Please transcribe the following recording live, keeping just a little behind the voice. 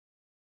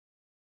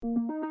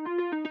Welcome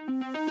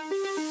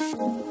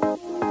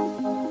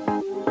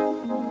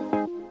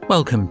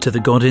to the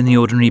God in the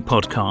Ordinary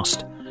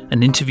podcast,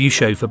 an interview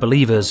show for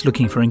believers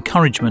looking for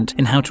encouragement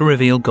in how to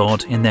reveal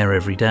God in their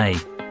everyday.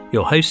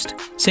 Your host,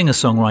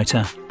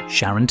 singer-songwriter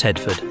Sharon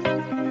Tedford.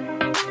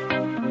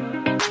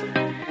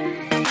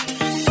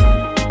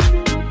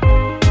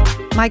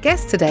 My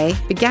guest today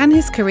began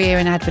his career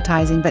in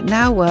advertising but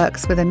now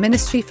works with a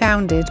ministry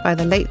founded by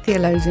the late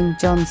theologian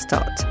John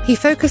Stott. He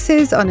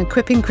focuses on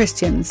equipping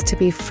Christians to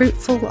be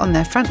fruitful on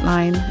their front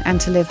line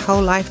and to live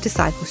whole life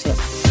discipleship.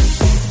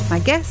 My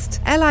guest,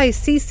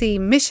 LICC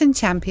mission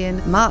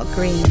champion Mark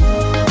Green.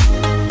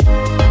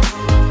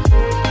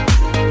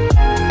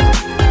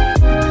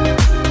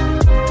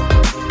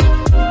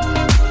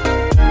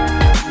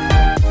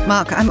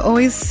 Mark, I'm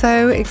always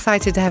so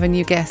excited to have a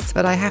new guest,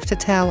 but I have to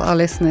tell our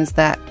listeners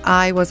that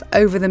I was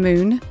over the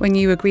moon when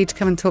you agreed to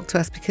come and talk to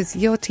us, because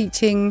your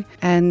teaching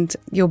and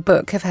your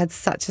book have had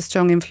such a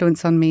strong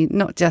influence on me,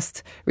 not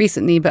just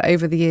recently, but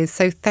over the years.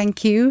 So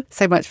thank you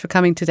so much for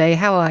coming today.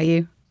 How are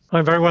you?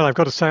 I'm very well. I've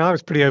got to say, I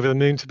was pretty over the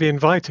moon to be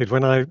invited.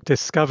 When I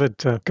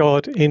discovered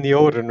God in the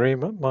ordinary,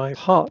 my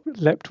heart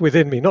leapt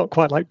within me, not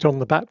quite like John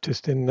the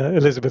Baptist in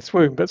Elizabeth's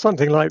womb, but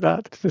something like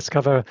that, to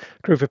discover a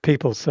group of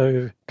people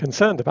so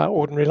concerned about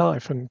ordinary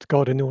life and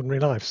God in ordinary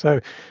life.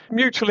 So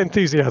mutual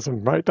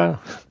enthusiasm right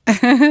now.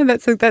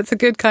 That's a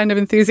good kind of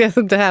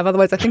enthusiasm to have.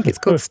 Otherwise, I think it's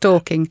called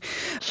stalking.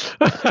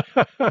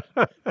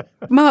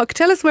 Mark,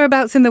 tell us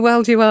whereabouts in the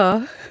world you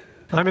are.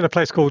 I'm in a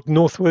place called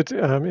Northwood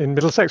in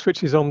Middlesex,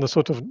 which is on the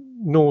sort of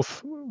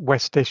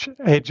northwestish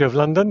edge of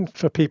London.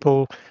 For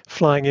people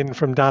flying in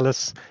from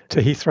Dallas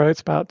to Heathrow, it's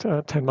about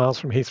 10 miles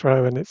from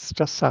Heathrow, and it's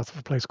just south of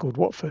a place called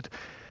Watford.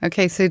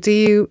 Okay, so do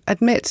you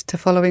admit to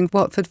following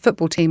Watford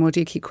football team, or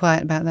do you keep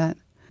quiet about that?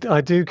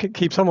 I do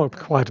keep somewhat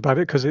quiet about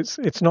it because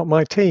it's not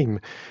my team.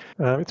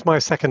 It's my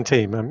second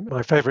team.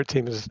 My favourite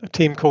team is a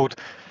team called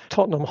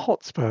Tottenham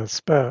Hotspur,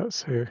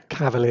 Spurs, who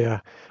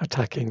cavalier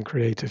attacking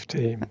creative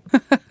team.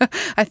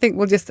 I think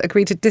we'll just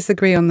agree to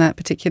disagree on that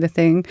particular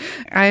thing.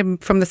 I'm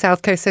from the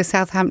South Coast, so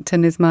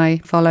Southampton is my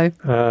follow.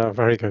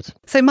 Very good.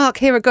 So Mark,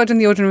 here at God in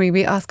the Ordinary,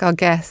 we ask our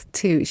guests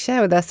to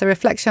share with us a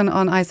reflection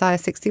on Isaiah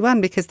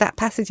 61, because that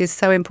passage is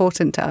so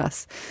important to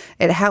us.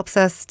 It helps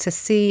us to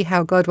see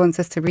how God wants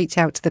us to reach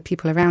out to the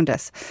people around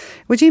us.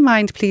 Would you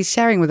mind please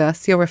sharing with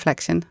us your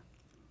reflection?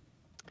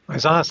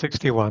 Isaiah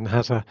 61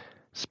 has a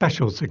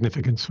special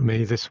significance for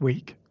me this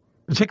week,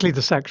 particularly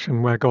the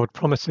section where God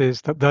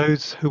promises that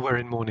those who were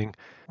in mourning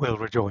will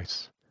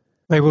rejoice.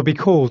 They will be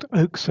called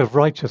oaks of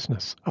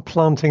righteousness, a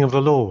planting of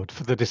the Lord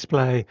for the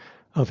display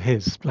of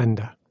his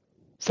splendour.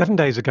 7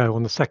 days ago,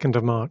 on the 2nd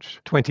of March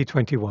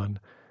 2021,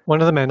 one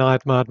of the men I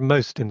admired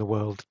most in the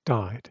world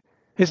died.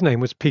 His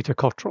name was Peter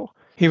Cottrell.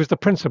 He was the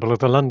principal of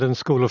the London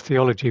School of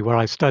Theology, where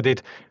I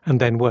studied and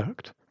then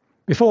worked.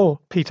 Before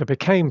Peter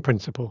became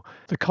principal,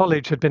 the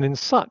college had been in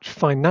such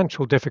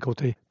financial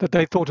difficulty that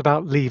they thought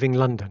about leaving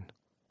London.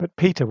 But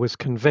Peter was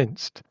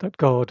convinced that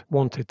God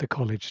wanted the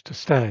college to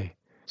stay.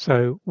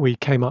 So we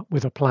came up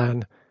with a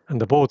plan, and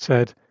the board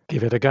said,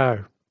 give it a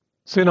go.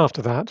 Soon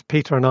after that,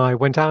 Peter and I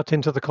went out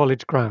into the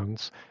college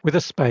grounds with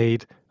a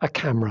spade, a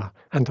camera,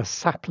 and a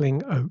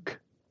sapling oak.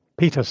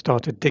 Peter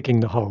started digging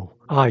the hole.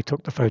 I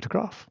took the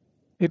photograph.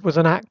 It was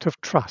an act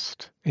of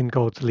trust in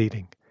God's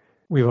leading.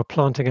 We were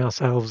planting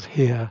ourselves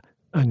here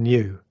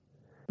anew.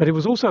 But it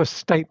was also a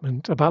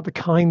statement about the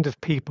kind of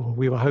people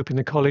we were hoping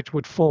the college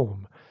would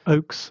form,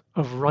 oaks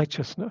of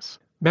righteousness,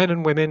 men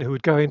and women who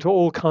would go into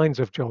all kinds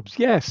of jobs,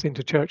 yes,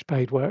 into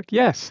church-paid work,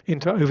 yes,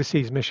 into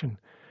overseas mission,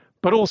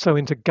 but also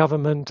into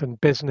government and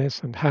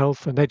business and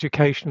health and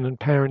education and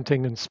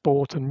parenting and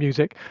sport and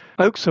music,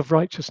 oaks of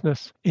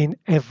righteousness in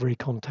every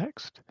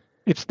context.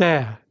 It's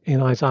there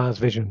in Isaiah's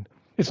vision.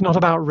 It's not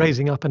about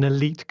raising up an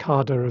elite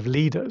cadre of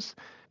leaders,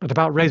 but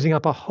about raising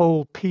up a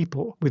whole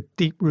people with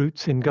deep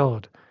roots in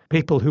God,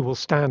 people who will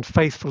stand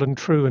faithful and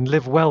true and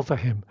live well for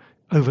him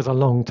over the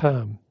long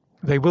term.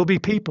 They will be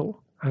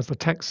people, as the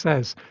text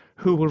says,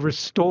 who will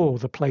restore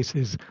the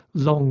places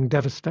long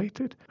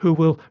devastated, who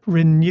will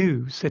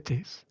renew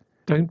cities.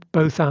 Don't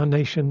both our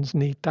nations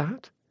need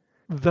that?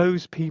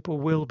 Those people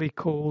will be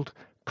called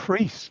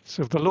priests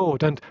of the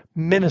Lord and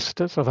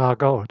ministers of our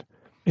God.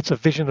 It's a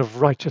vision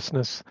of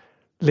righteousness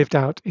lived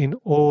out in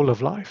all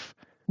of life,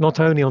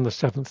 not only on the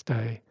seventh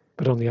day,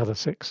 but on the other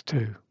six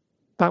too.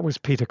 That was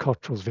Peter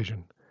Cottrell's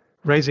vision,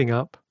 raising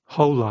up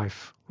whole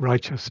life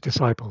righteous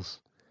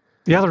disciples.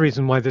 The other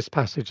reason why this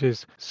passage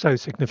is so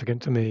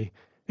significant to me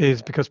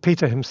is because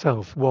Peter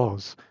himself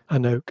was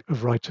an oak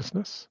of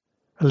righteousness,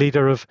 a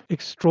leader of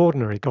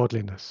extraordinary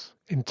godliness,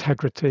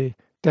 integrity,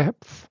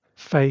 depth,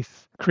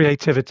 faith,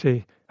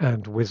 creativity,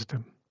 and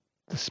wisdom.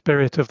 The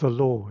Spirit of the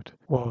Lord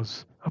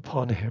was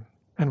upon him.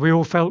 And we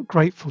all felt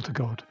grateful to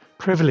God,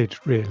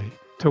 privileged really,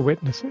 to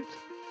witness it.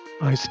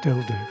 I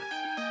still do.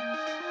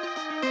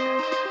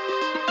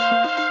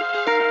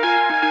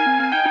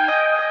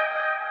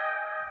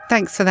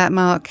 Thanks for that,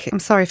 Mark. I'm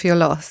sorry for your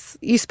loss.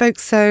 You spoke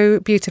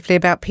so beautifully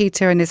about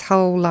Peter and his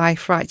whole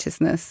life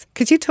righteousness.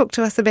 Could you talk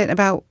to us a bit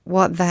about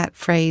what that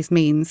phrase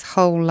means,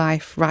 whole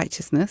life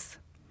righteousness?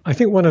 I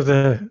think one of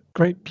the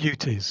great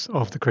beauties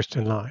of the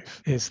Christian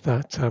life is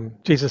that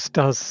Jesus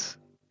does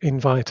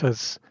invite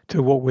us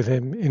to walk with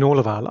him in all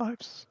of our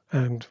lives.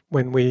 And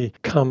when we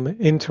come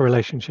into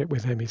relationship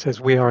with him, he says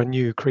we are a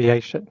new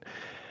creation.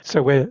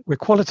 So we're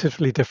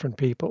qualitatively different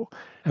people.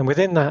 And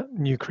within that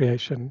new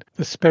creation,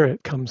 the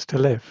Spirit comes to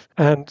live.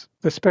 And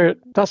the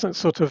Spirit doesn't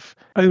sort of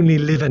only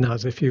live in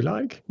us, if you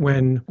like,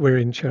 when we're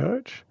in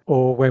church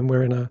or when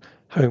we're in a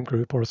home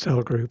group or a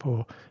cell group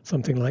or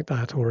something like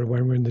that, or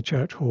when we're in the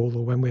church hall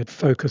or when we're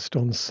focused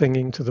on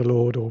singing to the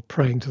Lord or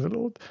praying to the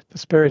Lord. The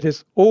Spirit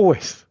is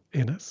always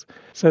in us.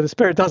 So the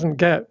Spirit doesn't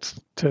get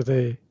to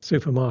the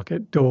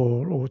supermarket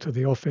door or to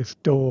the office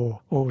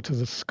door or to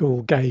the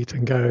school gate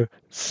and go,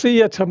 see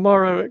you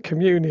tomorrow at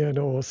communion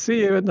or see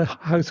you in the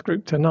house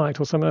group tonight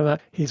or something like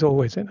that. He's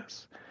always in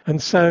us.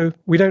 And so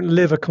we don't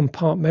live a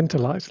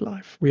compartmentalized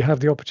life. We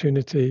have the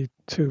opportunity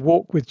to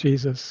walk with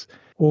Jesus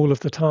all of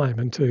the time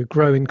and to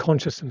grow in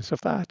consciousness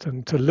of that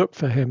and to look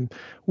for him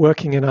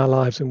working in our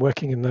lives and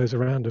working in those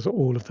around us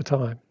all of the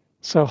time.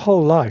 So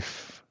whole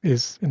life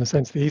is, in a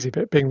sense, the easy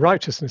bit, being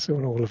righteousness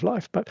in all of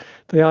life. But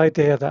the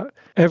idea that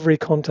every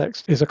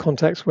context is a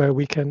context where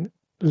we can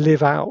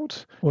live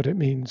out what it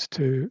means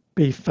to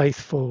be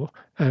faithful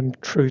and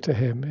true to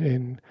him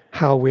in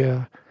how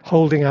we're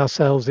holding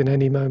ourselves in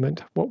any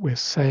moment, what we're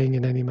saying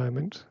in any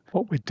moment,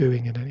 what we're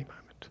doing in any moment.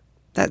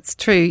 That's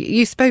true.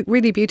 You spoke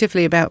really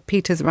beautifully about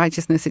Peter's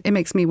righteousness. It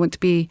makes me want to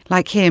be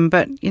like him.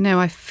 But,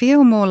 I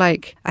feel more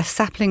like a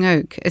sapling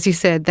oak, as you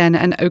said, than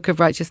an oak of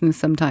righteousness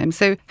sometimes.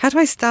 So how do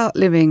I start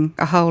living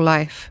a whole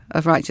life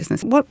of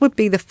righteousness? What would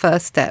be the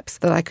first steps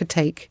that I could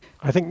take?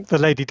 I think the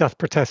lady doth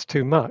protest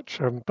too much,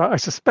 but I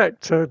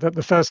suspect that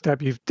the first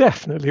step you've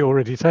definitely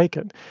already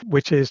taken,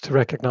 which is to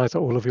recognise that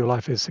all of your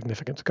life is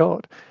significant to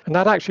God. And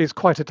that actually is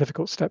quite a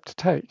difficult step to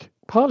take,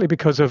 partly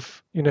because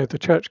of, the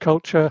church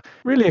culture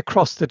really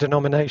across the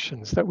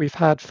denominations that we've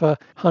had for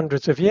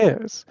hundreds of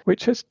years,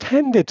 which has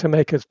tended to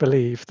make us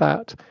believe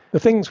that the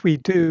things we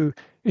do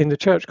in the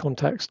church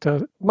context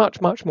are much,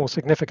 much more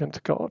significant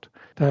to God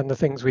than the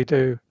things we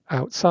do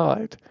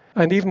outside.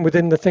 And even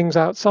within the things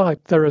outside,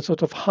 there is a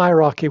sort of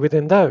hierarchy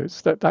within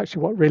those, that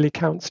actually what really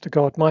counts to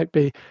God might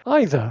be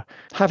either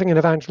having an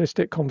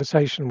evangelistic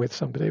conversation with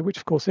somebody, which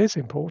of course is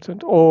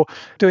important, or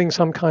doing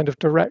some kind of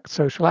direct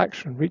social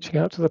action, reaching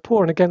out to the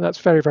poor. And again, that's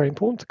very, very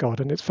important to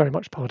God, and it's very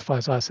much part of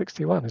Isaiah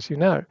 61, as you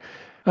know.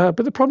 But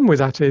the problem with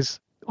that is,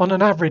 on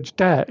an average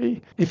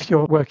day, if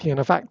you're working in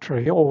a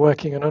factory or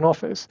working in an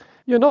office,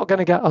 you're not going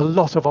to get a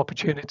lot of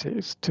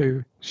opportunities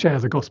to share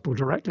the gospel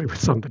directly with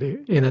somebody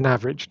in an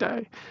average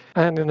day.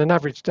 And in an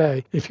average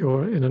day, if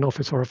you're in an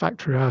office or a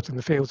factory out in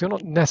the fields, you're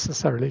not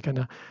necessarily going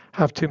to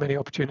have too many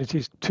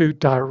opportunities to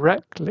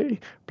directly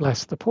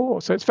bless the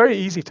poor. So it's very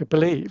easy to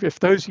believe, if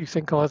those you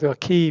think are the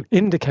key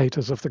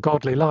indicators of the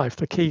godly life,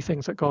 the key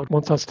things that God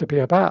wants us to be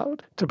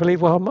about, to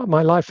believe, well,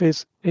 my life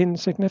is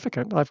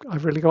insignificant.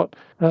 I've really got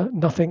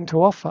nothing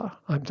to offer.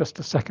 I'm just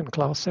a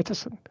second-class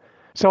citizen.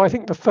 So I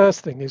think the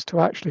first thing is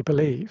to actually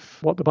believe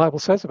what the Bible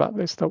says about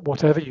this, that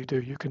whatever you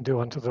do, you can do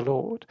unto the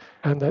Lord.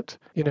 And that,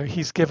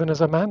 he's given us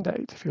a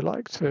mandate, if you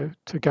like, to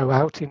go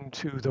out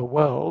into the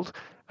world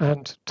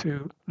and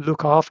to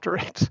look after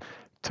it,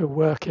 to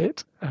work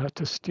it,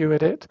 to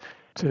steward it,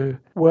 to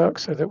work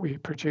so that we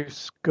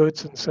produce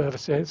goods and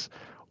services,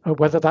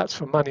 whether that's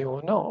for money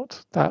or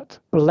not, that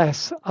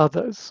bless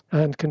others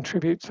and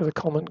contribute to the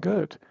common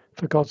good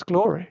for God's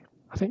glory.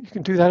 I think you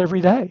can do that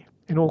every day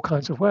in all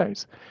kinds of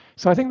ways.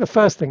 So I think the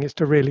first thing is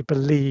to really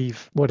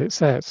believe what it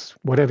says.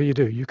 Whatever you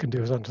do, you can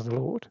do as unto the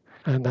Lord,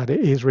 and that it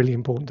is really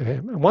important to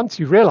him. And once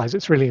you realize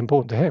it's really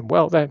important to him,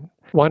 well, then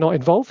why not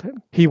involve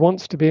him? He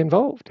wants to be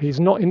involved. He's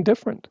not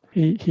indifferent.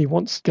 He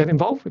wants to get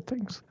involved with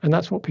things. And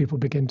that's what people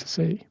begin to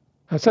see.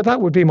 So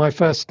that would be my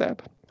first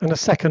step. And a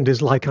second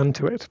is like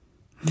unto it.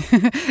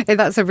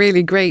 That's a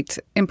really great,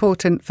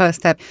 important first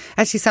step.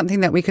 Actually, something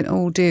that we can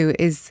all do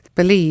is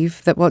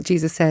believe that what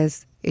Jesus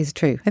says is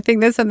true. I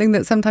think there's something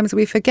that sometimes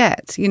we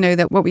forget,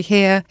 that what we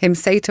hear him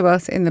say to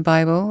us in the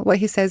Bible, what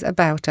he says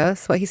about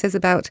us, what he says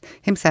about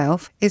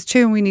himself is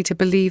true, and we need to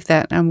believe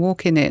that and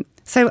walk in it.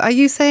 So are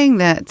you saying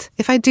that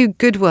if I do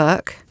good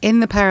work in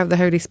the power of the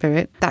Holy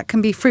Spirit, that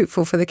can be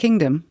fruitful for the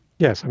kingdom?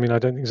 Yes, I mean, I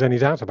don't think there's any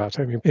doubt about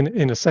it.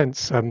 In a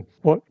sense,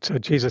 what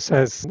Jesus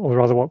says, or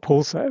rather what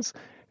Paul says,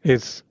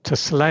 is to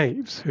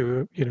slaves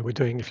who, were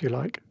doing, if you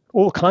like,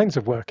 all kinds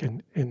of work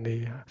in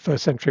the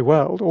first century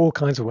world, all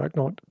kinds of work,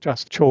 not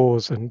just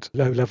chores and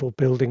low-level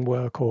building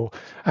work or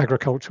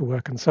agricultural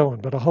work and so on,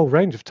 but a whole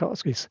range of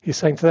tasks. He's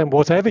saying to them,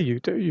 whatever you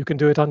do, you can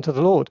do it unto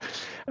the Lord.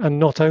 And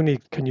not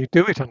only can you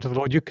do it unto the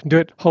Lord, you can do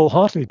it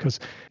wholeheartedly, because,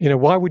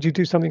 why would you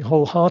do something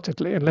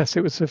wholeheartedly unless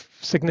it was of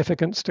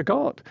significance to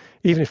God,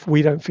 even if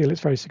we don't feel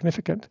it's very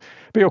significant?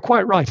 But you're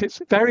quite right.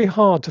 It's very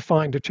hard to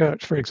find a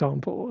church, for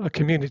example, a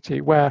community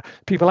where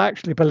people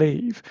actually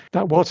believe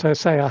that what,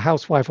 say, a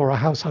housewife or a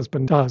house husband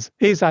husband does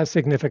is as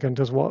significant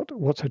as what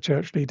a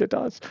church leader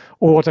does,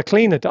 or what a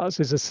cleaner does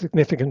is as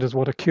significant as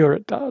what a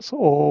curate does,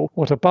 or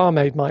what a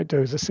barmaid might do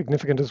is as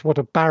significant as what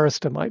a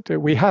barrister might do.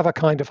 We have a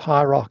kind of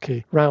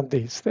hierarchy around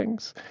these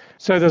things.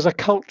 So there's a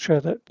culture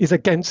that is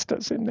against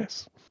us in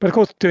this. But of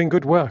course, doing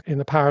good work in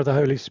the power of the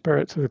Holy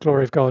Spirit to the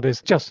glory of God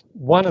is just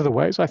one of the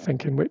ways, I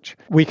think, in which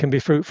we can be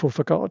fruitful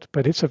for God.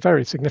 But it's a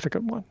very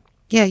significant one.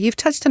 Yeah, you've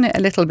touched on it a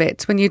little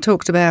bit when you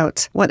talked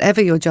about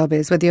whatever your job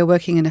is, whether you're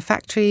working in a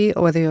factory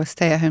or whether you're a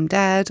stay-at-home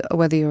dad or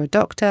whether you're a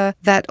doctor,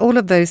 that all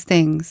of those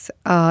things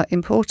are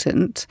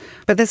important.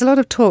 But there's a lot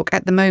of talk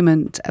at the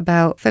moment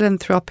about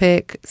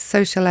philanthropic,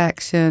 social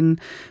action.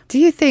 Do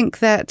you think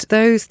that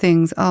those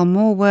things are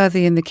more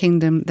worthy in the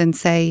kingdom than,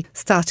 say,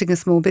 starting a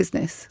small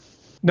business?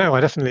 No,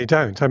 I definitely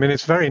don't. I mean,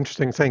 it's a very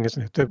interesting thing,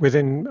 isn't it, that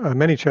within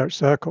many church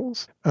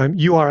circles,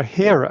 you are a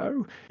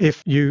hero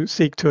if you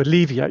seek to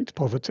alleviate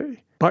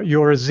poverty, but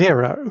you're a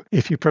zero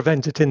if you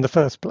prevent it in the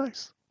first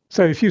place.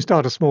 So if you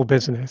start a small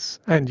business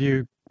and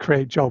you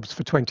create jobs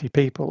for 20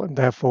 people and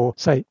therefore,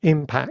 say,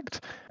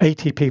 impact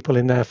 80 people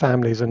in their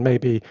families and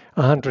maybe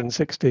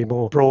 160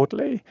 more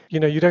broadly, you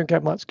don't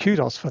get much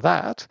kudos for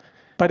that.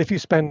 But if you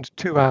spend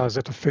 2 hours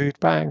at a food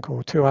bank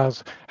or 2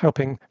 hours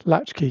helping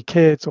latchkey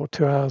kids or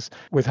 2 hours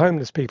with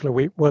homeless people a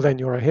week, well, then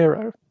you're a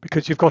hero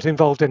because you've got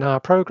involved in our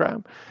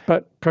program.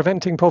 But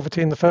preventing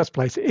poverty in the first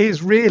place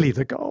is really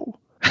the goal.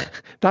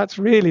 That's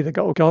really the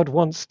goal. God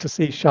wants to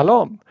see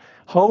shalom,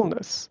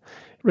 wholeness.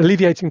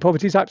 Alleviating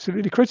poverty is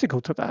absolutely critical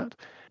to that.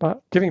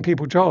 But giving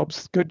people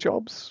jobs, good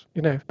jobs,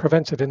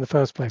 prevents it in the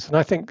first place. And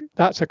I think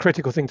that's a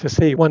critical thing to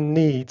see. One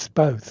needs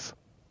both.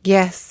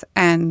 Yes,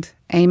 and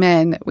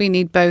amen. We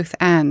need both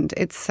and.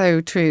 It's so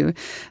true.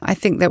 I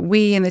think that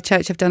we in the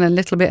church have done a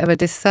little bit of a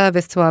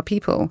disservice to our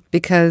people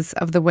because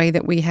of the way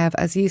that we have,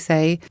 as you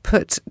say,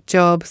 put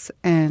jobs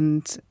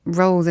and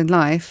roles in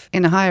life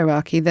in a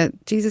hierarchy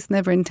that Jesus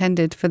never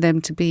intended for them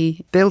to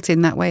be built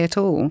in that way at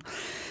all.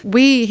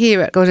 We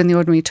here at God in the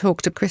Ordinary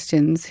talk to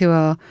Christians who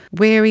are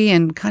weary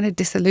and kind of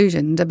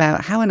disillusioned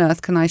about how on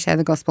earth can I share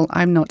the gospel?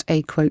 I'm not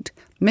a, quote,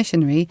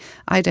 missionary.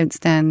 I don't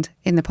stand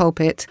in the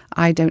pulpit.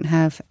 I don't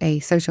have a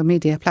social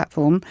media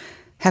platform.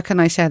 How can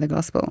I share the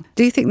gospel?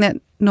 Do you think that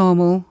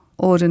normal,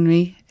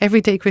 ordinary,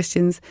 everyday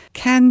Christians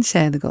can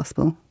share the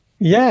gospel?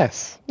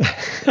 Yes,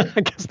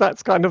 I guess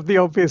that's kind of the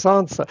obvious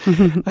answer.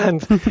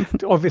 And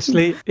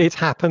obviously it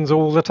happens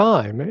all the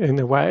time in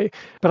a way.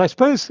 But I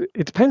suppose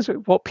it depends on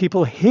what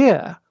people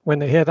hear when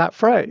they hear that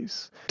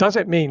phrase. Does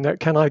it mean that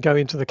can I go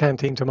into the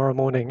canteen tomorrow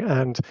morning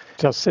and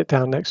just sit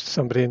down next to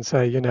somebody and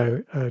say,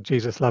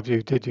 Jesus loved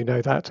you, did you know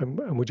that?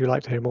 And would you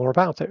like to hear more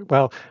about it?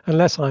 Well,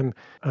 unless I'm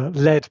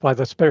led by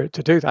the Spirit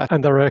to do that,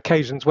 and there are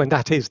occasions when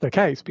that is the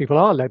case, people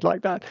are led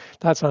like that,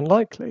 that's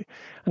unlikely.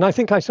 And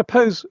I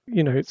suppose,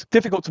 it's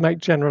difficult to make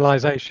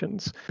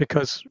generalizations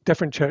because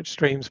different church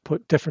streams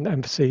put different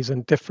emphases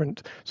and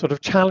different sort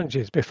of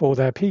challenges before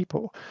their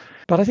people.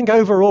 But I think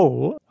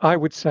overall, I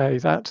would say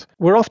that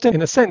we're often,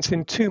 in a sense,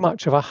 in too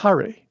much of a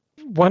hurry.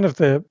 One of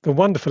the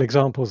wonderful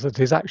examples that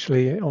is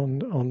actually on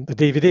the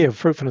DVD of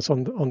Fruitfulness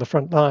on the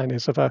front line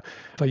is of a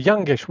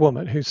youngish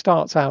woman who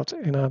starts out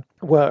in a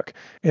work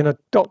in a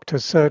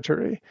doctor's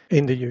surgery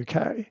in the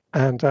UK.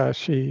 And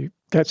she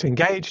gets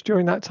engaged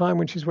during that time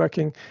when she's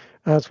working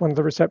as one of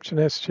the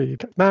receptionists. She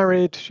gets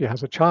married, she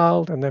has a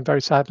child, and then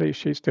very sadly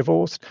she's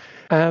divorced.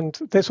 And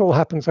this all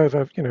happens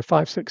over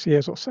 5-6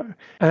 years or so.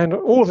 And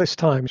all this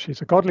time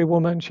she's a godly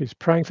woman, she's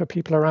praying for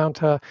people around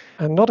her,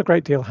 and not a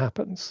great deal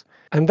happens.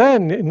 And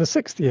then in the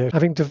 6th year,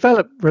 having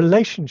developed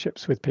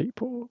relationships with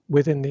people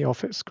within the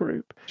office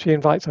group, she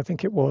invites, I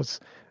think it was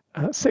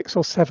 6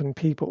 or 7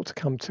 people to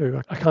come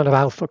to a kind of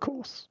alpha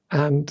course.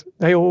 And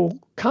they all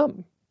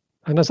come.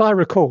 And as I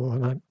recall,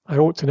 and I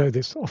ought to know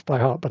this off by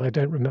heart, but I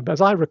don't remember,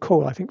 as I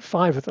recall, I think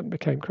 5 of them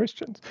became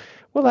Christians.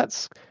 Well,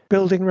 that's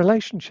building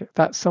relationship.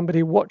 That's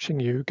somebody watching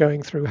you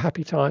going through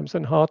happy times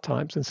and hard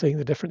times and seeing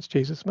the difference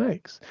Jesus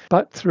makes.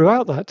 But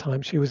throughout that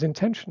time, she was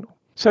intentional.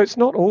 So it's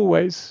not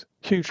always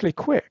hugely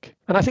quick.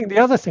 And I think the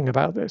other thing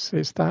about this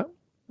is that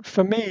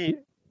for me,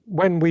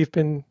 when we've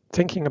been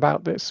thinking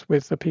about this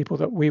with the people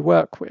that we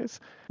work with,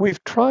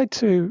 we've tried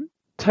to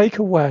take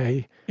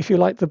away, if you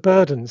like, the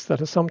burdens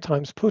that are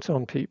sometimes put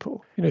on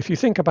people. If you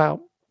think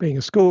about being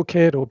a school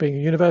kid or being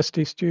a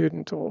university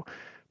student or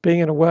being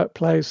in a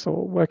workplace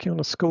or working on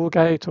a school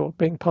gate or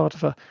being part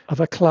of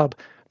a club,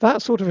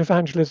 that sort of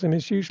evangelism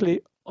is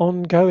usually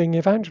ongoing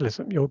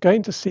evangelism. You're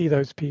going to see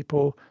those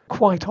people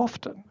quite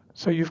often.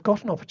 So you've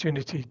got an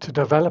opportunity to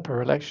develop a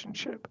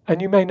relationship,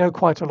 and you may know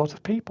quite a lot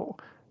of people.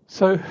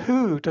 So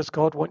who does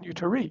God want you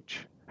to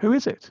reach? Who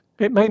is it?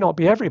 It may not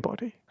be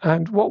everybody.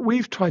 And what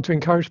we've tried to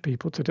encourage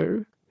people to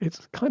do,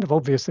 it's kind of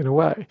obvious in a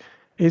way,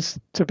 is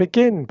to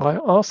begin by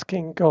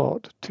asking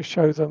God to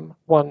show them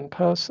one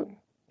person.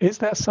 Is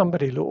there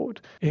somebody,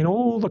 Lord, in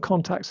all the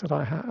contacts that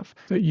I have,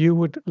 that you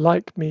would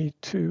like me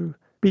to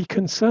be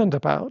concerned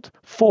about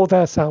for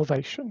their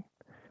salvation?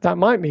 That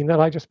might mean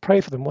that I just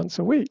pray for them once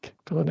a week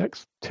for the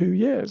next 2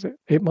 years.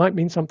 It might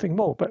mean something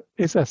more, but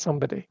is there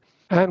somebody?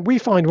 And we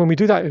find when we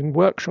do that in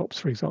workshops,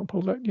 for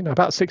example, that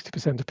about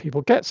 60% of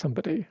people get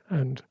somebody,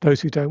 and those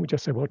who don't, we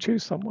just say, well,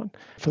 choose someone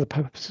for the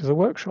purposes of the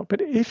workshop.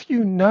 But if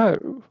you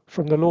know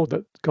from the Lord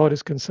that God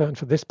is concerned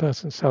for this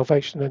person's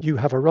salvation and you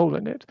have a role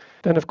in it,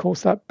 then of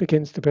course that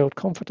begins to build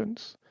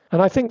confidence.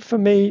 And I think for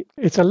me,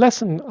 it's a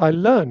lesson I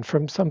learned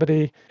from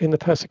somebody in the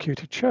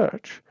persecuted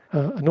church,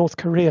 a North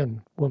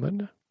Korean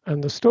woman.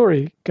 And the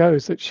story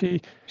goes that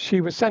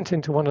she was sent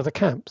into one of the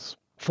camps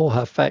for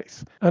her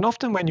faith. And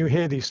often when you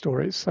hear these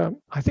stories,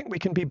 I think we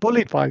can be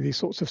bullied by these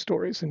sorts of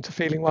stories into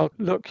feeling, well,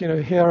 look,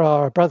 here are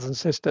our brothers and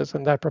sisters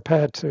and they're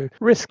prepared to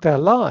risk their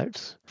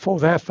lives for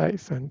their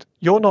faith. And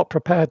you're not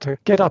prepared to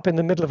get up in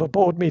the middle of a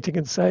board meeting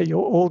and say,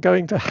 you're all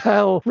going to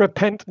hell,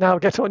 repent now,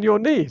 get on your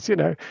knees,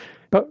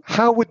 But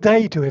how would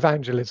they do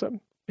evangelism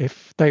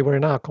if they were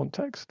in our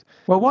context?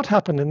 Well, what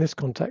happened in this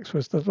context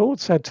was the Lord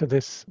said to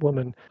this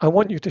woman, I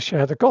want you to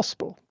share the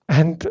gospel.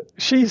 And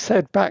she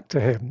said back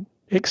to him,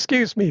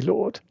 excuse me,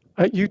 Lord,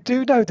 you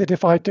do know that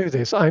if I do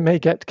this, I may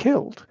get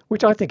killed,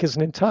 which I think is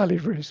an entirely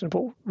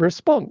reasonable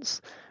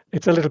response.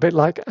 It's a little bit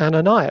like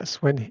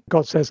Ananias when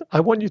God says,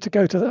 I want you to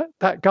go to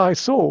that guy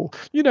Saul,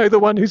 the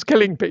one who's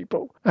killing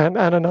people. And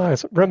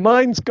Ananias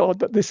reminds God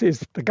that this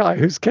is the guy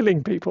who's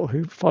killing people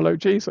who follow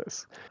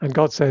Jesus. And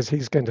God says,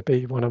 he's going to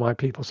be one of my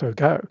people, so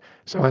go.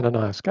 So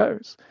Ananias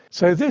goes.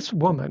 So this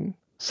woman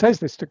says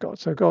this to God.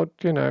 So God,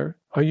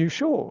 are you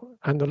sure?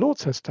 And the Lord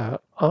says to her,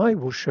 I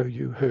will show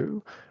you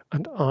who,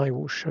 and I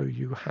will show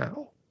you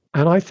how.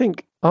 And I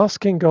think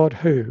asking God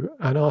who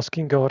and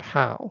asking God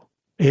how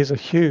is a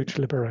huge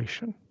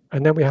liberation.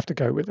 And then we have to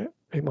go with it.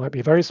 It might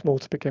be very small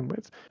to begin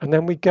with. And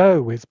then we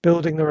go with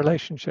building the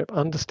relationship,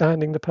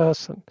 understanding the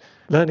person,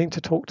 learning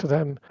to talk to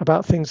them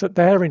about things that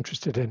they're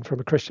interested in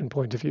from a Christian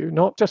point of view,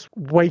 not just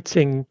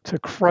waiting to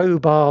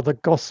crowbar the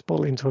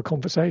gospel into a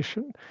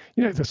conversation.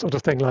 The sort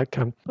of thing like,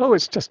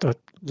 it's just a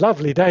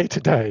lovely day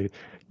today,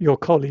 your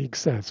colleague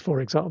says, for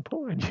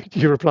example, and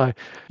you reply,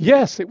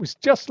 yes, it was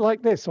just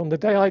like this on the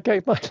day I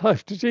gave my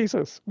life to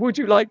Jesus. Would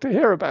you like to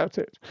hear about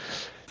it?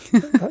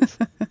 That's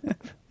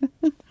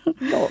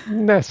not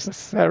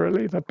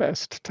necessarily the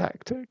best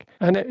tactic.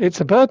 And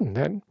it's a burden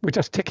then. We're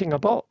just ticking a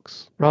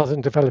box rather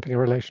than developing a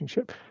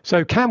relationship.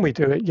 So can we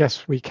do it?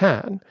 Yes, we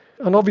can.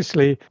 And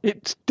obviously,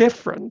 it's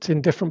different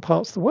in different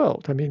parts of the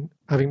world. I mean,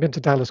 having been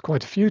to Dallas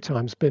quite a few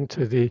times, been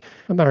to the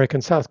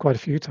American South quite a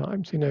few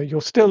times,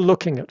 you're still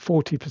looking at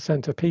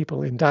 40% of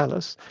people in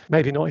Dallas,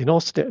 maybe not in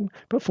Austin,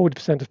 but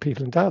 40% of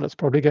people in Dallas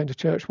probably going to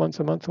church once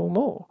a month or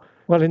more.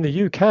 Well, in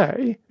the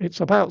UK,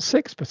 it's about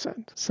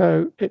 6%.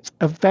 So it's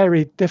a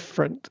very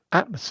different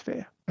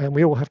atmosphere. And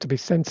we all have to be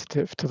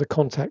sensitive to the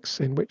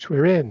context in which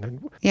we're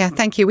in. Yeah,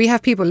 thank you. We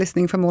have people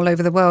listening from all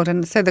over the world.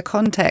 And so the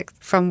context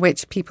from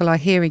which people are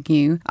hearing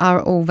you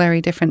are all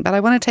very different. But I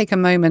want to take a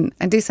moment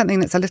and do something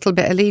that's a little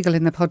bit illegal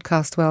in the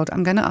podcast world.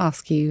 I'm going to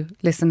ask you,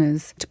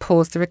 listeners, to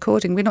pause the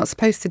recording. We're not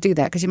supposed to do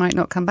that because you might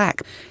not come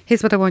back.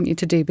 Here's what I want you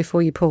to do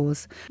before you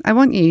pause. I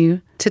want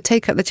you to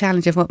take up the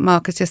challenge of what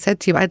Mark has just said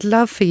to you. I'd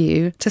love for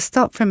you to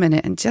stop for a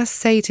minute and just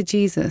say to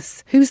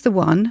Jesus, who's the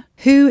one?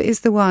 Who is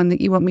the one that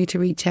you want me to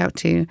reach out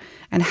to?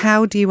 And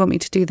how do you want me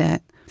to do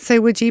that?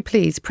 So would you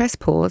please press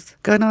pause,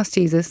 go and ask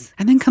Jesus,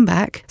 and then come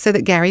back so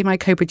that Gary, my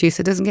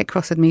co-producer, doesn't get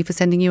cross with me for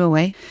sending you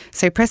away.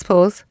 So press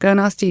pause, go and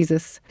ask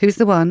Jesus, who's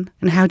the one?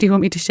 And how do you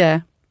want me to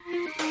share?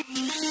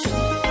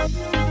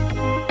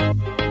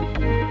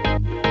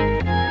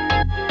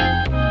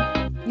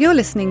 You're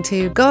listening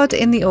to God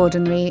in the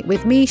Ordinary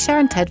with me,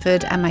 Sharon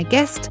Tedford, and my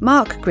guest,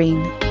 Mark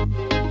Green.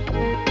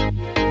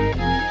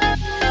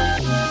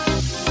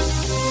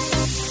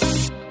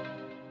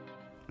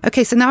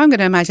 Okay, so now I'm going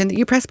to imagine that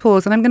you press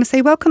pause and I'm going to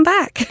say, welcome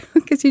back,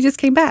 because you just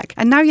came back.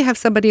 And now you have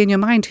somebody in your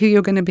mind who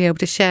you're going to be able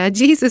to share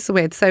Jesus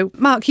with. So,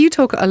 Mark, you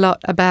talk a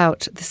lot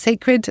about the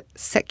sacred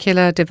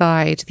secular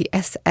divide, the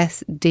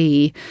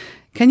SSD.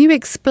 Can you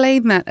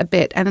explain that a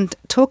bit and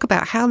talk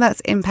about how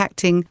that's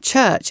impacting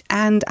church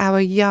and our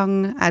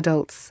young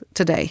adults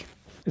today?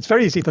 It's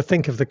very easy to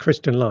think of the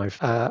Christian life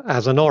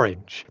as an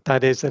orange.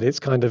 That is, that it's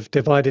kind of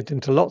divided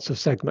into lots of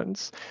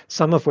segments,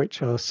 some of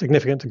which are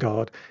significant to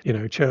God,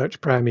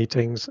 church, prayer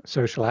meetings,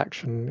 social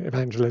action,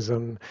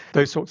 evangelism,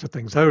 those sorts of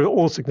things. They're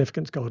all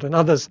significant to God. And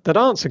others that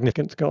aren't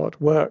significant to God,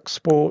 work,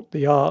 sport,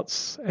 the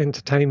arts,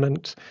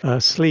 entertainment,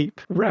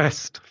 sleep,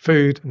 rest,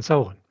 food, and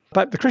so on.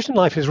 But the Christian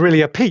life is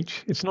really a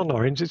peach. It's not an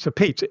orange, it's a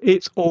peach.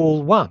 It's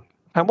all one.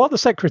 And what the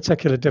sacred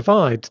secular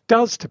divide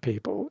does to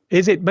people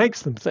is it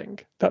makes them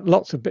think that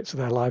lots of bits of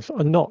their life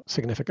are not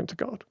significant to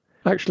God.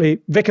 Actually,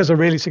 vicars are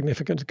really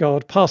significant to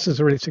God, pastors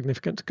are really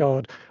significant to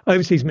God,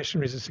 overseas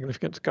missionaries are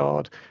significant to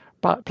God,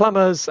 but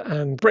plumbers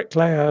and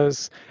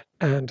bricklayers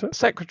and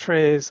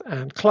secretaries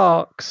and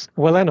clerks,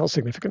 well, they're not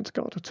significant to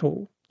God at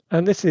all.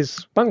 And this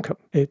is bunkum.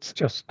 It's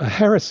just a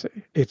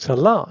heresy. It's a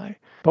lie.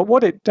 But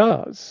what it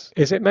does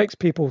is it makes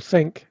people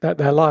think that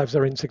their lives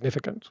are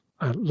insignificant.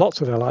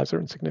 Lots of their lives are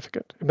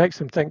insignificant. It makes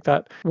them think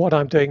that what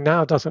I'm doing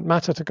now doesn't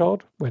matter to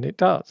God when it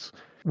does.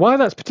 Why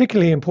that's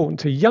particularly important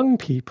to young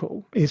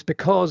people is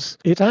because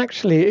it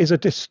actually is a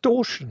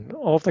distortion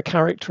of the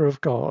character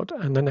of God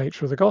and the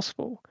nature of the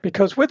gospel.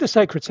 Because with the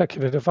sacred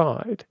secular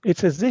divide,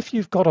 it's as if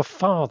you've got a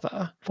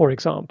father, for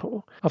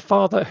example, a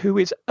father who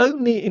is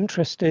only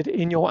interested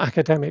in your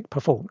academic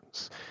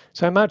performance.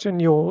 So imagine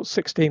you're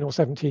 16 or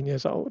 17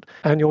 years old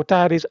and your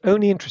dad is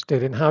only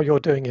interested in how you're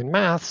doing in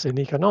maths, in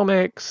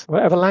economics,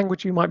 whatever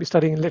language you might be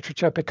studying in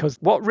literature, because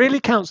what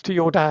really counts to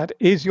your dad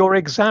is your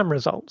exam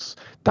results.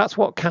 That's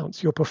what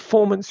counts, your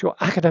performance, your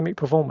academic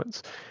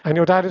performance. And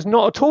your dad is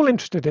not at all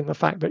interested in the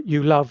fact that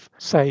you love,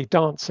 say,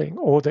 dancing,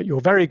 or that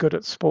you're very good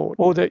at sport,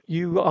 or that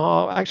you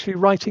are actually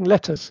writing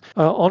letters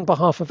on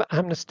behalf of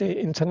Amnesty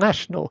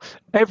International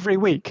every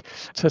week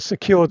to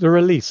secure the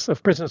release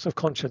of prisoners of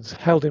conscience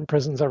held in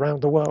prisons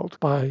around the world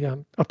by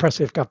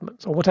oppressive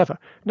governments or whatever.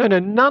 No,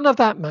 none of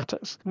that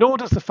matters. Nor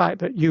does the fact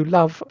that you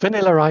love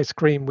vanilla ice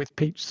cream with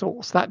peach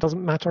sauce. That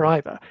doesn't matter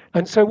either.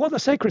 And so what the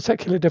sacred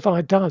secular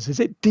divide does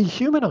is it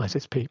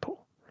dehumanizes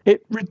people.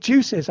 It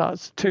reduces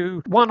us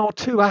to one or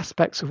two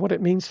aspects of what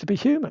it means to be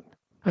human.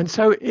 And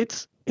so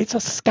it's a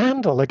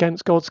scandal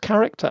against God's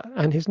character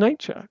and his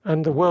nature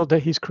and the world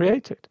that he's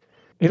created.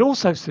 It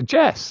also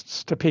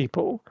suggests to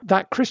people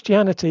that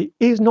Christianity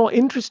is not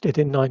interested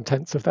in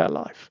 9/10 of their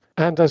life.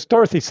 And as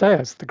Dorothy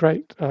Sayers, the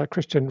great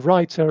Christian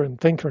writer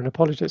and thinker and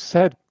apologist,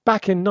 said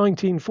back in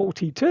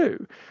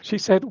 1942, she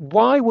said,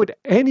 why would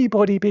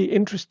anybody be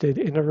interested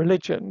in a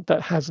religion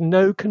that has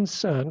no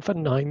concern for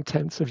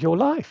 9/10 of your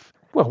life?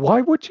 Well,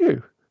 why would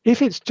you?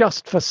 If it's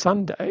just for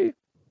Sunday,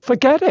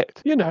 forget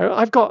it.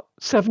 I've got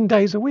 7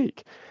 days a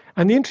week.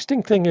 And the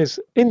interesting thing is,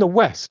 in the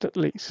West, at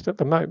least at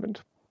the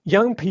moment,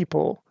 young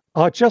people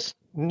are just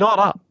not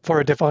up for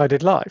a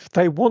divided life.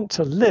 They want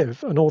to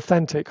live an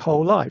authentic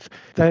whole life.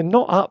 They're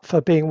not up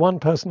for being one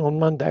person on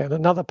Monday and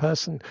another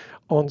person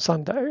on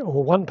Sunday,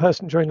 or one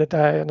person during the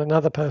day and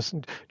another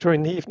person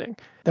during the evening.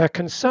 They're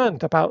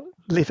concerned about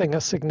living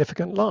a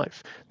significant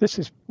life. This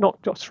is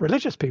not just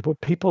religious people.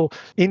 People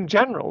in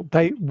general,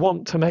 they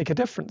want to make a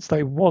difference.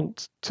 They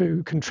want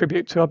to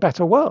contribute to a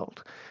better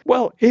world.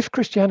 Well, if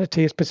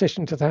Christianity is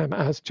positioned to them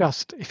as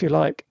just, if you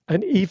like,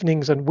 an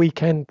evenings and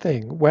weekend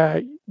thing,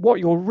 where what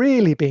you're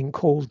really being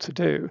called to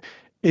do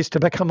is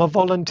to become a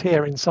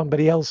volunteer in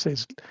somebody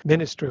else's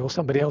ministry or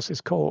somebody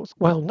else's cause.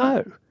 Well,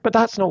 no, but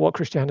that's not what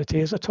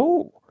Christianity is at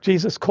all.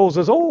 Jesus calls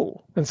us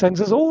all and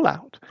sends us all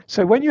out.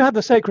 So when you have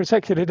the sacred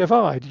secular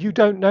divide, you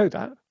don't know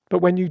that.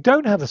 But when you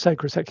don't have the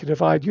sacred secular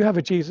divide, you have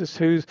a Jesus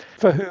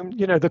for whom,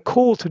 the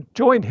call to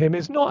join him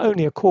is not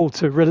only a call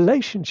to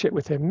relationship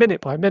with him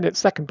minute by minute,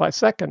 second by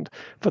second,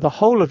 for the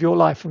whole of your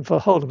life and for the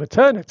whole of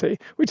eternity,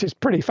 which is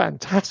pretty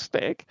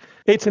fantastic.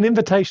 It's an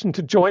invitation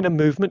to join a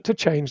movement to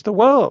change the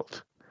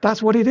world.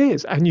 That's what it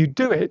is. And you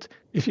do it,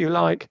 if you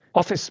like,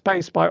 office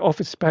space by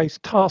office space,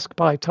 task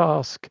by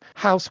task,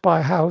 house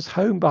by house,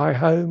 home by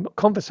home,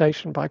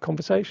 conversation by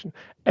conversation.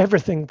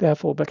 Everything,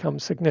 therefore,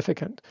 becomes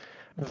significant.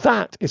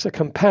 That is a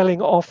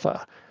compelling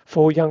offer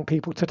for young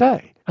people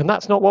today. And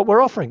that's not what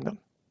we're offering them.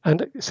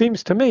 And it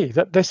seems to me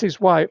that this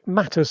is why it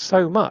matters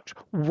so much.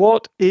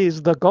 What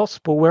is the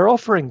gospel we're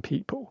offering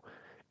people?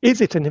 Is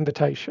it an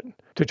invitation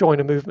to join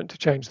a movement to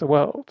change the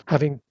world,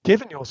 having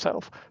given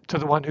yourself to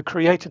the one who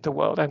created the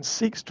world and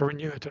seeks to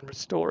renew it and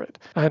restore it,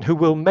 and who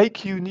will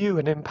make you new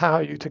and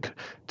empower you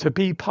to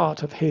be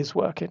part of his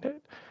work in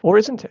it? Or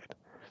isn't it?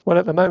 Well,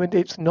 at the moment,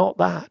 it's not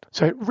that.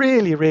 So it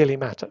really, really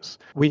matters.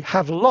 We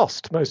have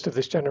lost most of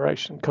this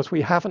generation because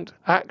we haven't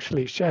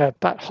actually shared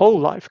that whole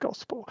life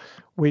gospel.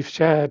 We've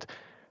shared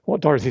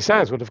what Dorothy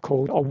Sayers would have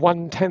called a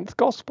 1/10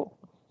 gospel.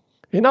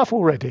 Enough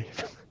already.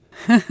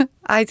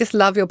 I just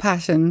love your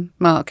passion,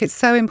 Mark. It's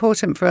so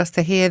important for us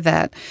to hear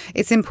that.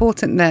 It's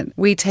important that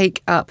we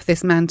take up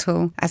this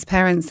mantle as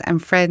parents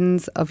and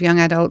friends of young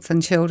adults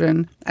and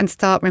children and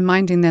start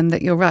reminding them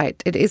that you're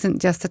right. It isn't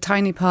just a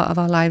tiny part of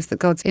our lives that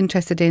God's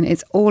interested in.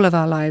 It's all of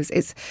our lives.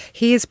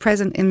 He is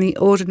present in the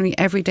ordinary,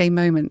 everyday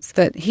moments,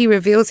 that he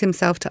reveals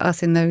himself to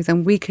us in those,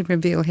 and we can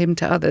reveal him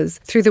to others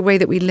through the way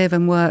that we live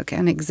and work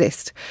and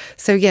exist.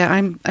 So yeah,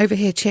 I'm over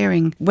here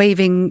cheering,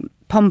 waving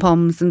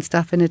pom-poms and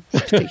stuff in a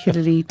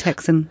particularly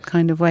Texan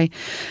kind of way.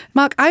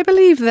 Mark, I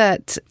believe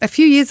that a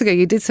few years ago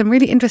you did some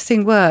really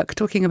interesting work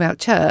talking about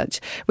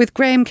church with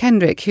Graham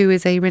Kendrick, who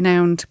is a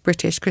renowned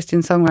British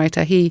Christian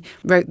songwriter. He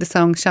wrote the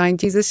song Shine,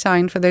 Jesus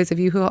Shine, for those of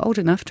you who are old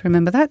enough to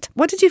remember that.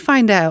 What did you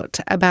find out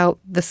about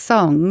the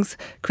songs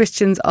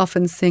Christians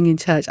often sing in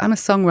church? I'm a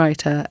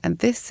songwriter, and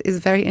this is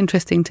very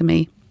interesting to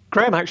me.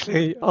 Graham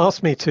actually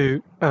asked me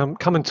to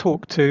come and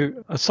talk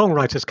to a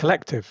songwriters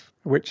collective,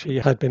 which he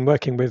had been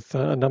working with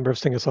a number of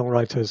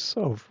singer-songwriters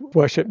of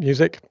worship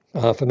music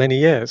for many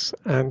years.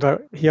 And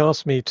he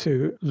asked me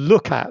to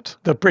look at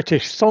the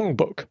British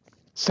Songbook.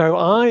 So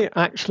I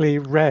actually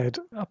read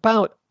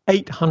about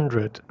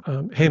 800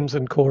 hymns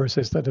and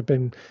choruses that had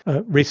been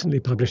recently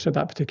published at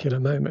that particular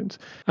moment.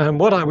 And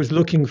what I was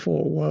looking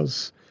for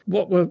was,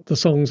 what were the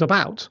songs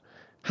about?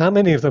 How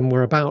many of them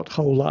were about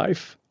whole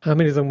life? How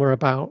many of them were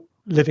about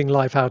living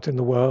life out in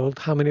the world,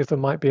 how many of them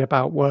might be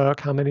about work,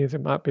 how many of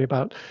them might be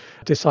about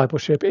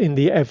discipleship in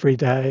the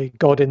everyday,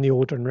 God in the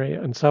ordinary,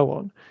 and so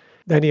on.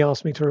 Then he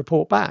asked me to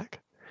report back.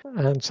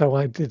 And so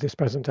I did this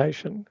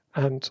presentation.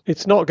 And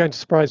it's not going to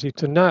surprise you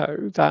to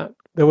know that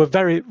there were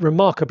very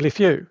remarkably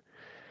few.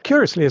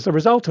 Curiously, as a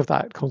result of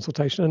that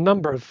consultation, a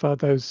number of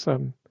those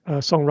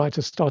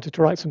songwriters started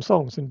to write some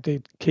songs.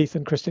 Indeed, Keith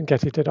and Kristen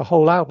Getty did a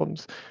whole album,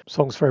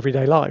 Songs for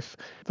Everyday Life,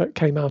 that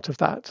came out of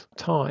that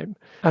time.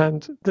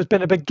 And there's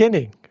been a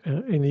beginning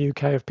in the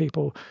UK of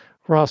people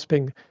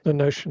grasping the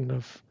notion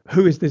of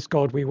who is this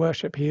God we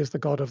worship? He is the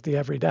God of the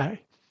everyday.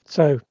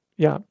 So,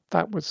 yeah,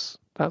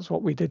 that's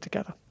what we did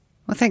together.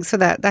 Well, thanks for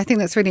that. I think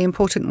that's really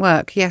important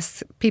work.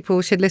 Yes,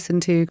 people should listen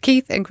to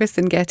Keith and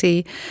Kristen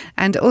Getty,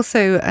 and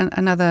also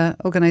another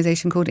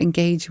organisation called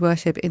Engage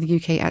Worship in the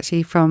UK,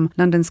 actually from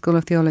London School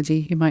of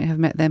Theology. You might have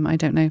met them, I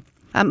don't know.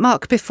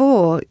 Mark,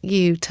 before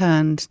you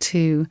turned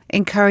to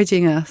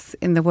encouraging us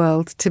in the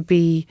world to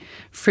be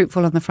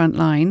fruitful on the front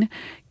line,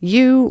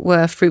 you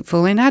were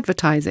fruitful in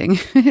advertising.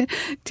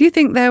 Do you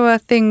think there were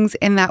things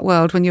in that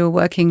world when you were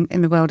working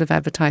in the world of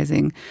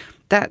advertising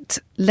that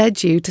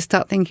led you to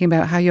start thinking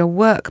about how your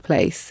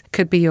workplace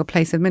could be your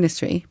place of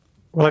ministry?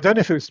 Well, I don't know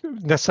if it was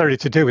necessarily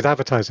to do with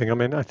advertising. I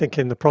mean, I think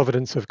in the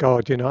providence of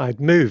God, I'd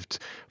moved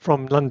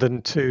from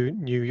London to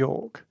New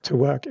York to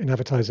work in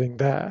advertising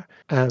there.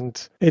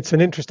 And it's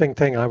an interesting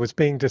thing. I was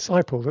being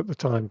discipled at the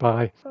time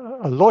by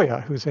a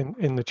lawyer who's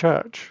in the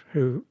church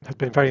who had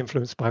been very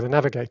influenced by the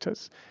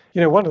Navigators.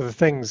 One of the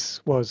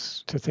things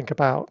was to think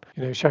about,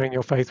 sharing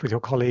your faith with your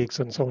colleagues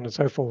and so on and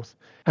so forth,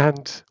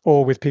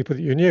 or with people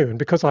that you knew. And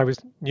because I was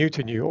new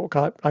to New York,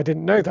 I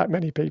didn't know that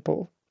many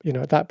people,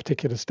 at that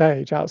particular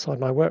stage outside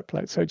my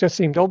workplace. So it just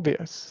seemed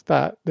obvious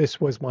that this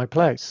was my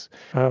place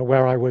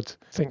where I would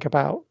think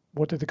about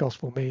what did the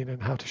gospel mean and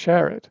how to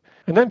share it.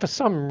 And then for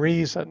some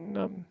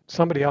reason,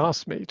 somebody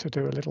asked me to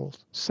do a little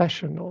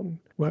session on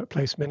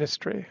workplace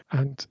ministry.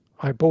 And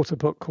I bought a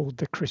book called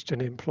The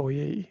Christian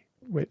Employee,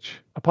 which,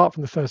 apart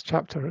from the first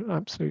chapter, an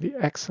absolutely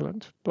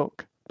excellent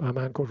book by a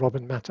man called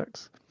Robin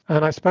Mattox.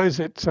 And I suppose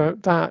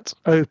that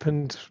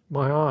opened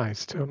my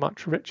eyes to a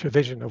much richer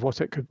vision of what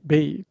it could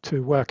be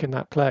to work in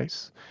that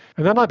place.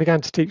 And then I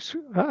began to teach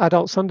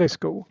adult Sunday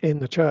school in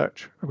the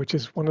church, which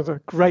is one of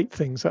the great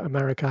things that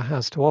America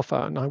has to offer.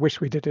 And I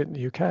wish we did it in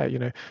the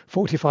UK,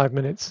 45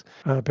 minutes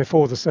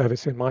before the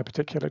service in my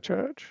particular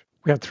church.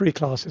 We had 3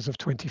 classes of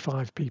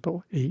 25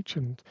 people each,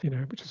 and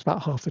which is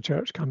about half the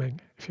church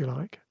coming, if you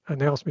like. And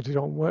they asked me to do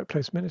on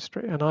workplace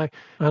ministry, and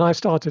I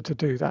started to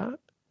do that.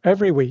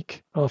 Every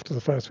week after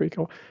the first week,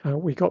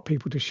 we got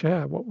people to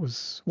share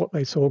what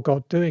they saw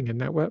God doing in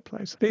their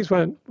workplace. These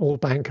weren't all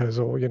bankers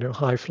or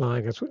high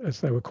flying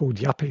as they were called,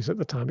 yuppies at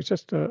the time. It's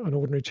just an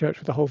ordinary church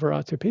with a whole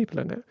variety of people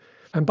in it.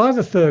 And by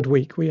the third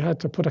week, we had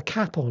to put a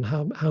cap on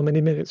how many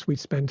minutes we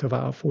spent of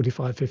our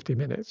 45, 50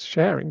 minutes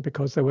sharing,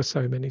 because there were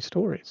so many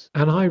stories.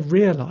 And I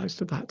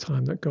realized at that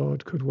time that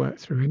God could work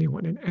through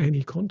anyone in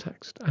any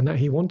context, and that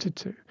he wanted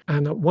to.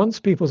 And that once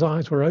people's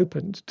eyes were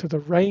opened to the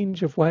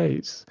range of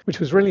ways, which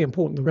was really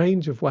important, the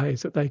range of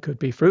ways that they could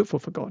be fruitful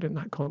for God in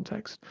that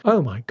context,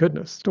 oh my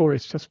goodness,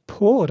 stories just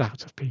poured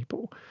out of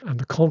people, and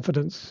the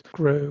confidence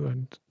grew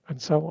and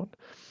so on.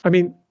 I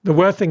mean, there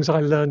were things I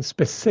learned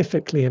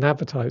specifically in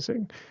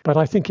advertising, but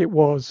I think it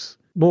was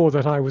more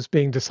that I was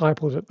being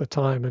discipled at the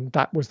time, and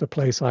that was the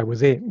place I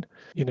was in.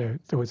 There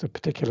was a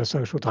particular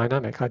social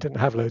dynamic. I didn't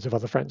have loads of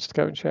other friends to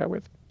go and share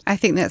with. I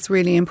think that's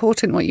really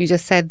important what you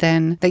just said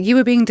then, that you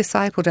were being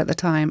discipled at the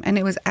time, and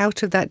it was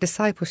out of that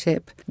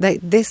discipleship that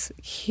this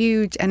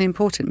huge and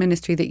important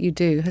ministry that you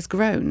do has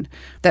grown.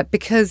 That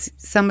because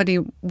somebody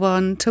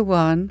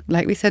one-to-one,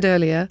 like we said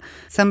earlier,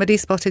 somebody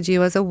spotted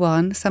you as a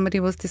one, somebody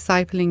was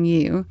discipling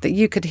you, that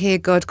you could hear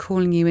God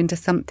calling you into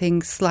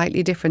something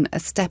slightly different, a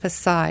step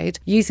aside,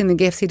 using the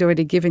gifts he'd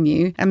already given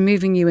you and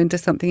moving you into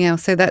something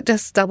else. So that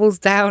just doubles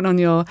down on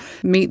your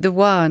meet the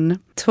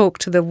one, talk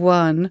to the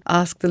one,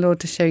 ask the Lord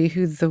to show you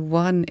who the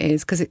one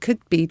is, because it could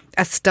be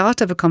a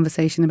start of a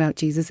conversation about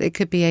Jesus. It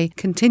could be a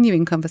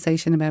continuing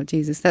conversation about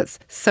Jesus. That's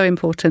so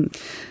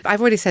important.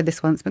 I've already said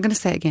this once, but I'm going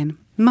to say it again.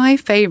 My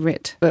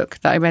favourite book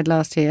that I read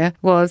last year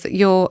was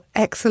your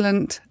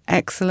excellent,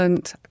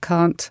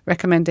 can't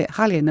recommend it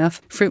highly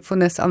enough,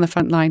 Fruitfulness on the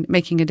Front Line,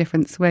 Making a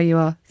Difference Where You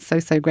Are. So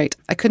great.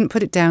 I couldn't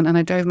put it down, and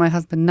I drove my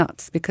husband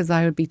nuts because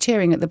I would be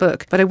cheering at the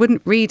book, but I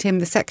wouldn't read him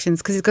the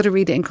sections because he's got to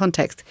read it in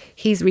context.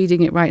 He's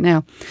reading it right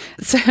now.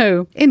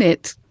 So in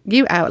it,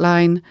 you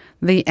outline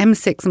the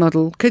M6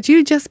 model. Could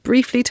you just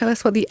briefly tell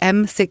us what the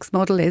M6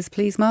 model is,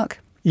 please, Mark?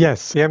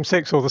 Yes, the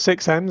M6 or the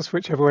 6 M's,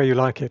 whichever way you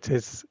like it,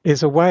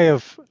 is a way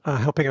of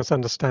helping us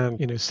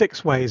understand,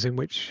 6 ways in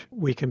which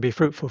we can be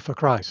fruitful for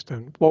Christ.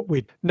 And what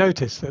we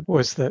noticed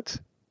was that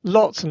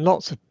lots and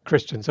lots of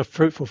Christians are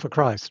fruitful for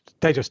Christ.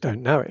 They just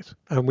don't know it.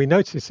 And we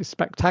noticed this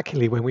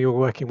spectacularly when we were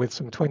working with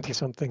some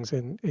 20-somethings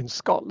in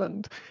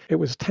Scotland. It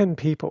was 10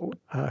 people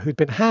who'd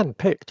been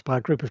handpicked by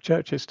a group of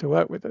churches to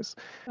work with us.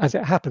 As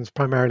it happens,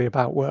 primarily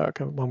about work.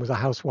 One was a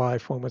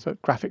housewife, one was a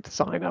graphic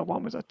designer,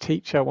 one was a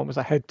teacher, one was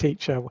a head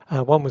teacher,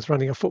 one was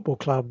running a football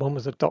club, one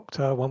was a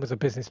doctor, one was a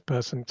business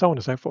person, so on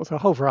and so forth. So a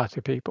whole variety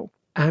of people.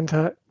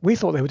 And we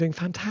thought they were doing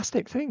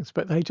fantastic things,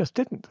 but they just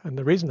didn't. And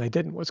the reason they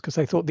didn't was because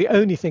they thought the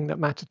only thing that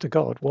mattered to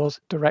God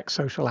was direct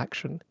social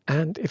action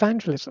and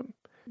evangelism.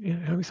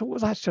 We thought, well,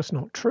 that's just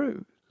not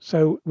true.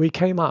 So we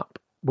came up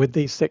with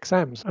these 6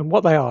 M's. And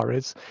what they are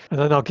is, and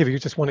then I'll give you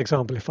just one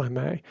example, if I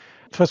may.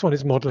 The first one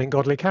is modeling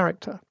godly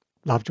character.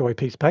 Love, joy,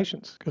 peace,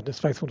 patience, goodness,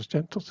 faithfulness,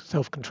 gentleness,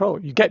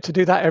 self-control. You get to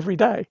do that every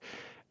day.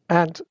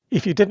 And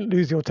if you didn't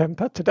lose your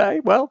temper today,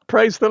 well,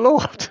 praise the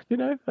Lord.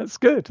 That's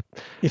good.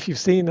 If you've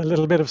seen a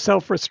little bit of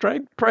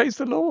self-restraint, praise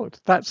the Lord.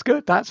 That's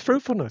good. That's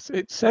fruitfulness.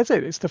 It says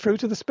it. It's the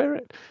fruit of the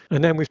Spirit.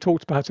 And then we've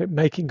talked about it,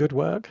 making good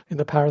work in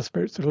the power of the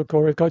Spirit to the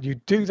glory of God. You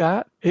do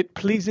that, it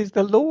pleases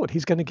the Lord.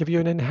 He's going to give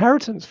you an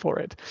inheritance for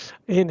it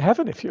in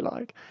heaven, if you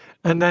like.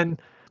 And then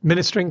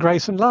ministering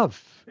grace and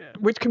love,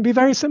 which can be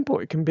very simple.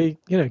 It can be,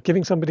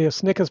 giving somebody a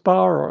Snickers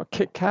bar or a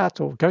Kit Kat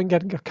or going and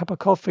getting a cup of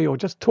coffee or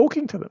just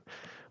talking to them.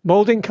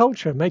 Molding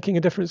culture, making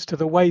a difference to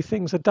the way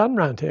things are done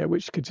around here,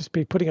 which could just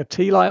be putting a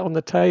tea light on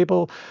the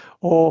table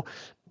or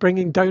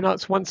bringing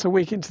donuts once a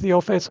week into the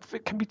office.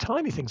 It can be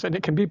tiny things and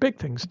it can be big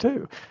things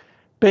too.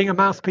 Being a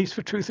mouthpiece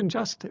for truth and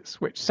justice,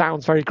 which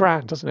sounds very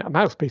grand, doesn't it? A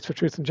mouthpiece for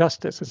truth and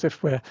justice, as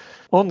if we're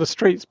on the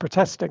streets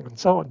protesting and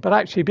so on. But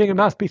actually being a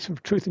mouthpiece for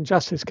truth and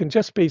justice can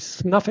just be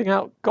snuffing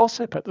out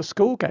gossip at the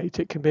school gate.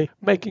 It can be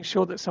making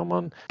sure that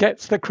someone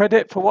gets the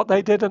credit for what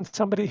they did and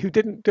somebody who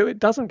didn't do it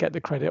doesn't get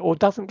the credit or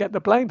doesn't get the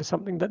blame for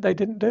something that they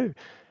didn't do.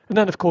 And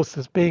then, of course,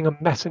 there's being a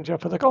messenger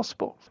for the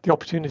gospel, the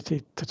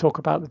opportunity to talk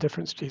about the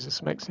difference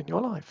Jesus makes in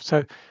your life.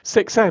 So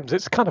 6 M's,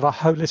 it's kind of a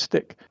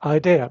holistic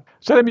idea.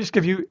 So let me just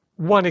give you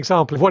one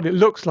example of what it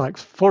looks like,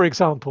 for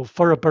example,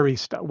 for a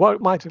barista.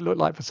 What might it look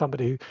like for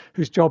somebody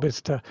whose job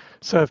is to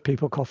serve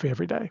people coffee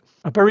every day?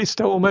 A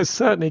barista almost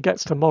certainly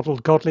gets to model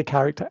godly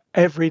character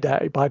every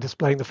day by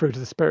displaying the fruit of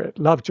the Spirit.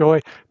 Love,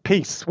 joy,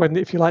 peace, when,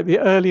 if you like, the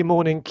early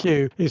morning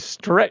queue is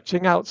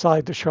stretching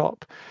outside the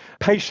shop.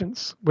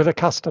 Patience with a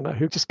customer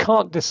who just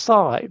can't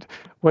decide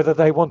whether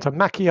they want a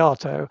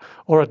macchiato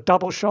or a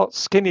double shot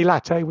skinny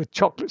latte with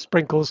chocolate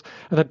sprinkles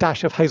and a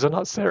dash of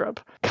hazelnut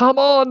syrup. Come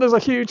on, there's a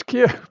huge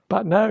queue.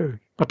 But no,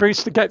 a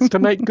barista gets to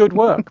make good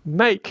work,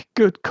 make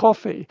good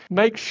coffee,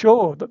 make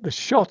sure that the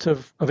shot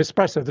of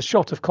espresso, the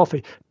shot of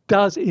coffee,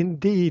 does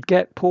indeed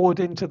get poured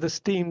into the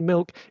steamed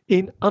milk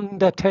in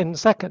under 10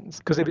 seconds.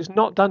 Because if it's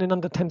not done in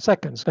under 10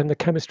 seconds, then the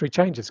chemistry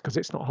changes because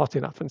it's not hot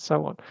enough and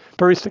so on.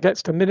 Barista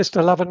gets to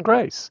minister love and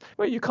grace.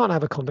 Well, you can't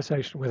have a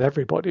conversation with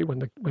everybody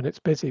when it's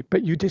busy,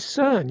 but you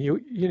discern,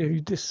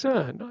 you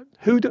discern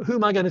who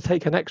am I going to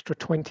take an extra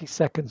 20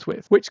 seconds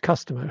with? Which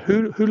customer?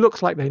 Who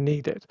looks like they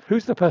need it?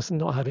 Who's the person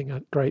not having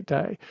a great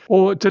day?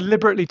 Or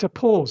deliberately to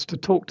pause to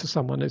talk to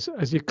someone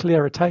as you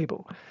clear a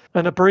table.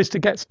 And a barista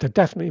gets to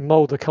definitely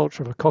mold the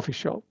culture of a coffee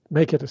shop,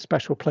 make it a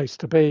special place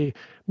to be,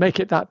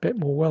 make it that bit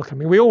more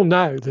welcoming. We all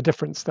know the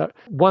difference that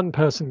one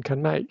person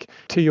can make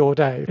to your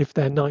day if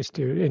they're nice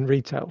to you in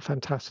retail.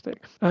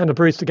 Fantastic. And a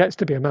barista gets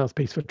to be a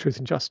mouthpiece for truth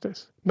and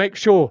justice. Make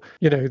sure,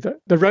 that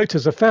the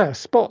rotas are fair.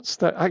 Spots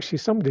that actually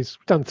somebody's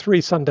done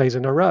 3 Sundays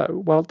in a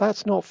row. Well,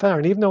 that's not fair.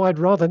 And even though I'd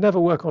rather never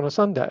work on a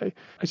Sunday,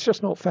 it's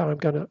just not fair. I'm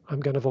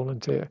going to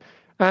volunteer.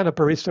 And a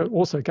barista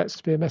also gets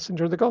to be a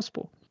messenger of the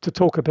gospel, to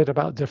talk a bit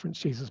about the difference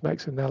Jesus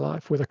makes in their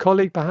life, with a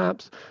colleague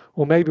perhaps,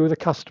 or maybe with a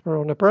customer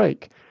on a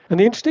break. And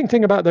the interesting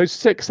thing about those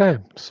 6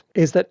 M's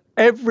is that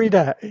every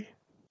day,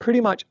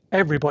 pretty much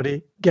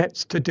everybody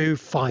gets to do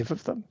 5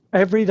 of them.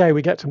 Every day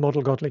we get to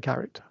model godly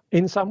character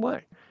in some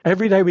way.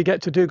 Every day we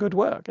get to do good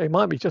work. It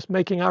might be just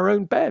making our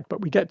own bed,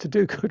 but we get to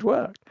do good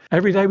work.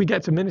 Every day we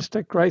get to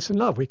minister grace and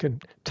love. We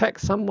can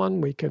text someone,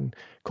 we can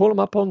call them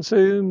up on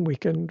Zoom, we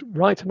can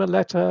write them a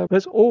letter.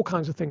 There's all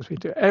kinds of things we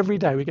do. Every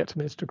day we get to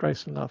minister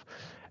grace and love.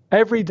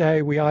 Every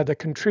day we either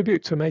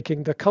contribute to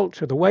making the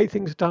culture, the way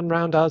things are done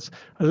around us,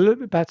 a little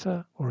bit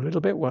better or a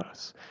little bit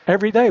worse.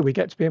 Every day we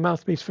get to be a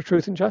mouthpiece for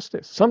truth and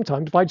justice,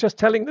 sometimes by just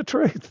telling the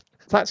truth.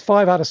 That's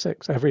 5 out of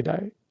 6 every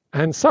day.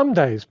 And some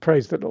days,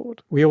 praise the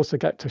Lord, we also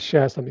get to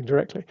share something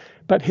directly.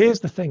 But here's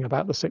the thing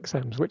about the 6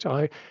 M's, which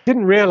I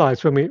didn't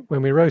realize when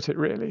we wrote it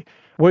really,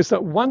 was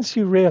that once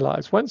you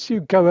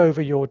go over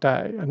your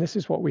day, and this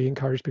is what we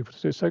encourage people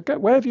to do, so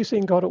where have you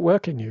seen God at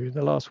work in you in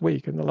the last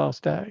week, in the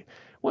last day?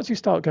 Once you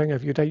start going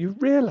over your day, you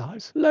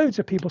realize loads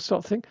of people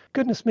start to think,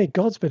 goodness me,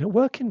 God's been at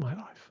work in my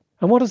life.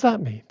 And what does that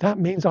mean? That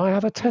means I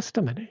have a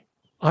testimony.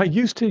 I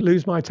used to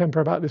lose my temper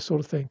about this sort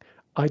of thing.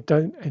 I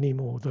don't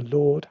anymore. The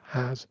Lord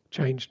has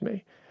changed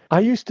me. I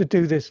used to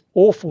do this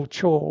awful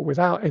chore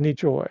without any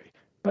joy,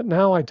 but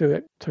now I do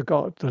it to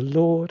God. The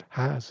Lord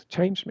has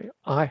changed me.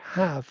 I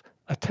have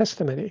a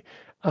testimony.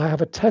 I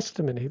have a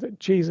testimony that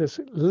Jesus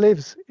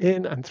lives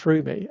in and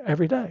through me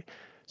every day.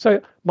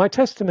 So my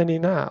testimony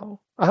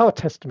now, our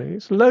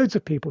testimonies, loads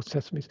of people's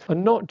testimonies, are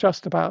not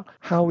just about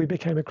how we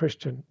became a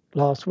Christian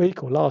last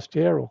week or last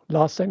year or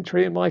last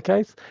century in my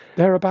case.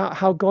 They're about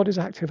how God is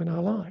active in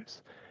our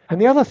lives. And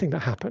the other thing that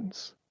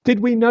happens, did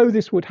we know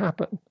this would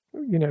happen?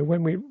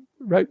 When we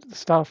wrote the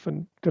stuff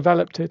and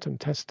developed it and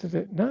tested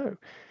it? No.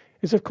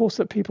 Is of course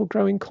that people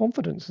grow in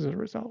confidence as a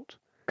result,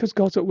 because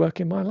God's at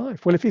work in my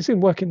life. Well, if he's in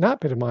work in that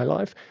bit of my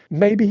life,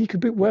 maybe he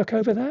could work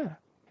over there.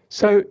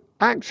 So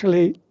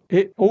actually,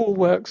 it all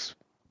works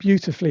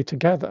beautifully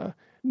together,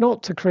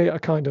 not to create a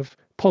kind of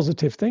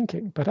positive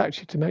thinking, but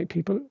actually to make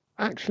people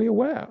actually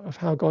aware of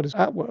how God is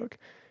at work.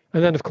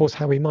 And then, of course,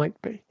 how he might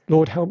be.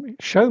 Lord, help me,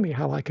 show me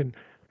how I can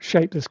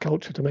shape this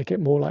culture to make it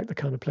more like the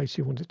kind of place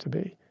you want it to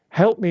be.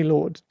 Help me,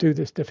 Lord, do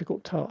this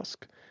difficult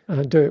task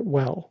and do it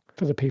well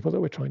for the people that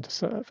we're trying to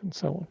serve, and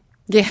so on.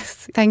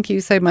 Yes, thank you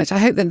so much. I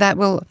hope that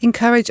will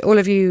encourage all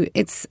of you.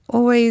 It's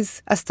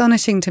always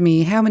astonishing to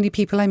me how many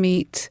people I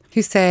meet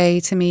who say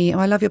to me,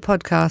 I love your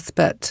podcast,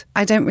 but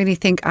I don't really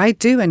think I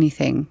do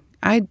anything.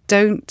 I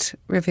don't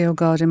reveal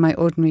God in my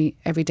ordinary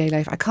everyday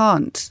life. I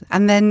can't.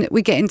 And then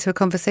we get into a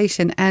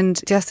conversation,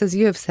 and just as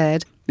you have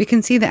said, we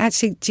can see that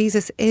actually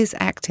Jesus is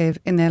active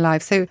in their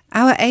lives. So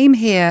our aim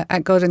here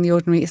at God in the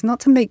Ordinary is not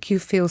to make you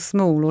feel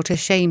small or to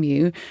shame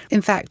you.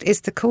 In fact,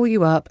 it's to call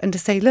you up and to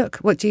say, look,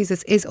 what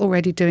Jesus is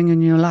already doing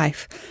in your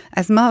life.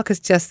 As Mark has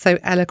just so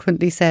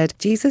eloquently said,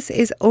 Jesus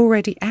is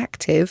already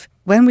active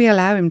when we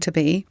allow him to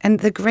be. And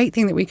the great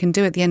thing that we can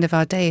do at the end of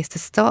our day is to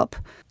stop,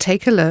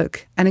 take a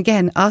look, and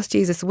again, ask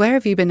Jesus, where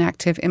have you been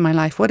active in my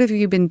life? What have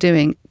you been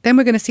doing? Then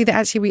we're going to see that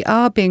actually we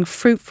are being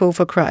fruitful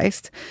for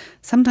Christ.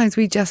 Sometimes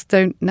we just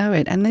don't know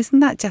it. And isn't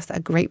that just a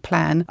great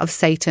plan of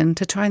Satan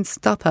to try and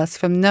stop us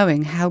from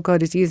knowing how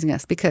God is using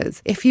us?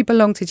 Because if you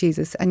belong to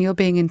Jesus and you're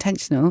being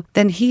intentional,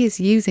 then he is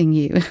using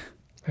you.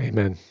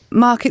 Amen.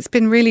 Mark, it's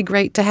been really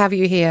great to have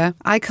you here.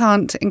 I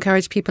can't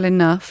encourage people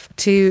enough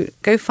to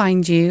go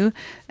find you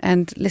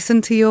and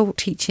listen to your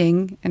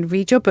teaching and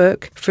read your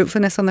book,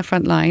 Fruitfulness on the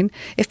Front Line.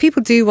 If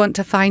people do want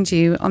to find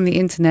you on the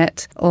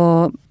internet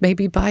or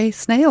maybe by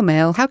snail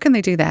mail, how can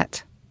they do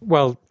that?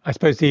 Well, I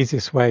suppose the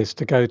easiest way is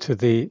to go to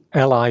the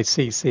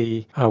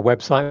LICC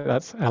website.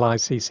 That's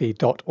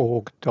licc.org.uk.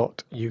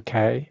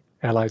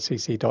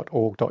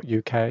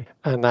 licc.org.uk,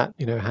 and that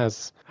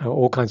has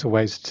all kinds of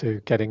ways to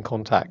get in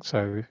contact.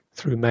 So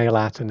through mail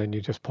at, and then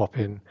you just pop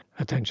in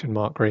attention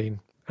Mark Green,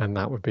 and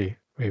that would be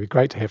really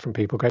great to hear from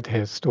people, great to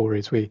hear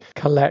stories. We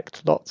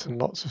collect lots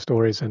and lots of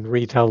stories and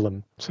retell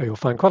them. So you'll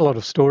find quite a lot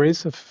of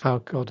stories of how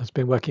God has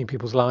been working in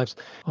people's lives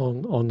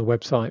on the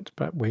website,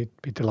 but we'd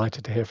be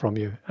delighted to hear from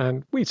you.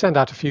 And we send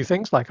out a few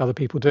things like other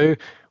people do.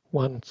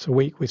 Once a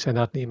week we send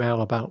out an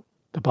email about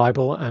the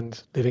Bible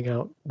and living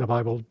out the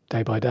Bible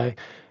day by day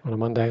on a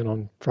Monday, and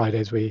on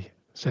Fridays we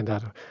send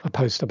out a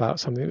post about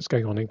something that's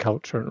going on in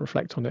culture and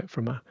reflect on it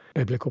from a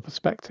biblical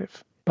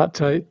perspective. But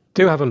do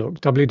have a look,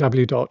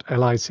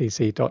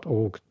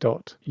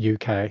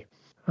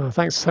 www.licc.org.uk.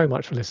 Thanks so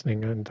much for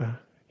listening, and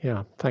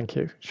thank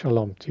you.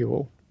 Shalom to you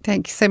all.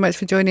 Thank you so much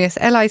for joining us.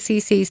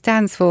 LICC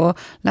stands for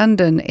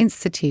London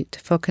Institute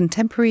for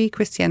Contemporary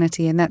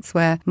Christianity, and that's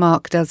where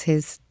Mark does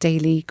his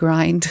daily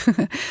grind.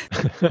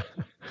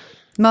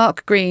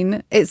 Mark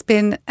Green, it's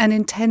been an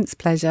intense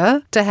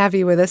pleasure to have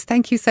you with us.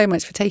 Thank you so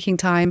much for taking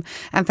time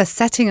and for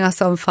setting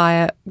us on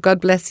fire. God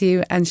bless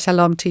you, and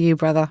shalom to you,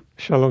 brother.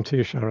 Shalom to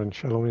you, Sharon.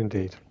 Shalom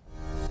indeed.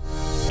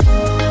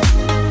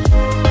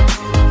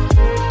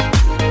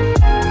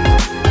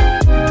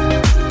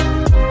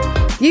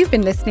 You've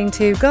been listening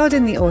to God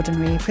in the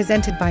Ordinary,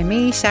 presented by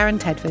me, Sharon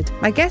Tedford.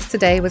 My guest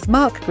today was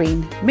Mark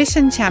Green,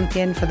 Mission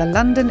Champion for the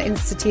London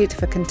Institute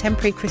for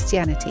Contemporary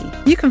Christianity.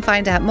 You can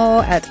find out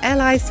more at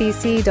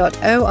licc.org.uk.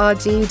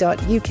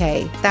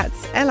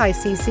 That's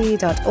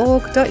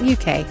licc.org.uk.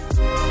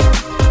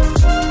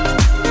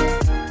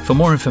 For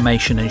more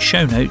information and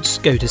show notes,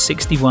 go to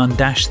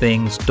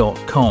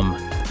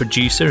 61-things.com.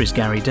 Producer is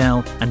Gary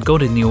Dell, and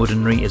God in the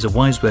Ordinary is a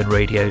Wise Word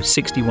Radio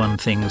 61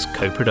 Things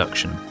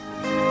co-production.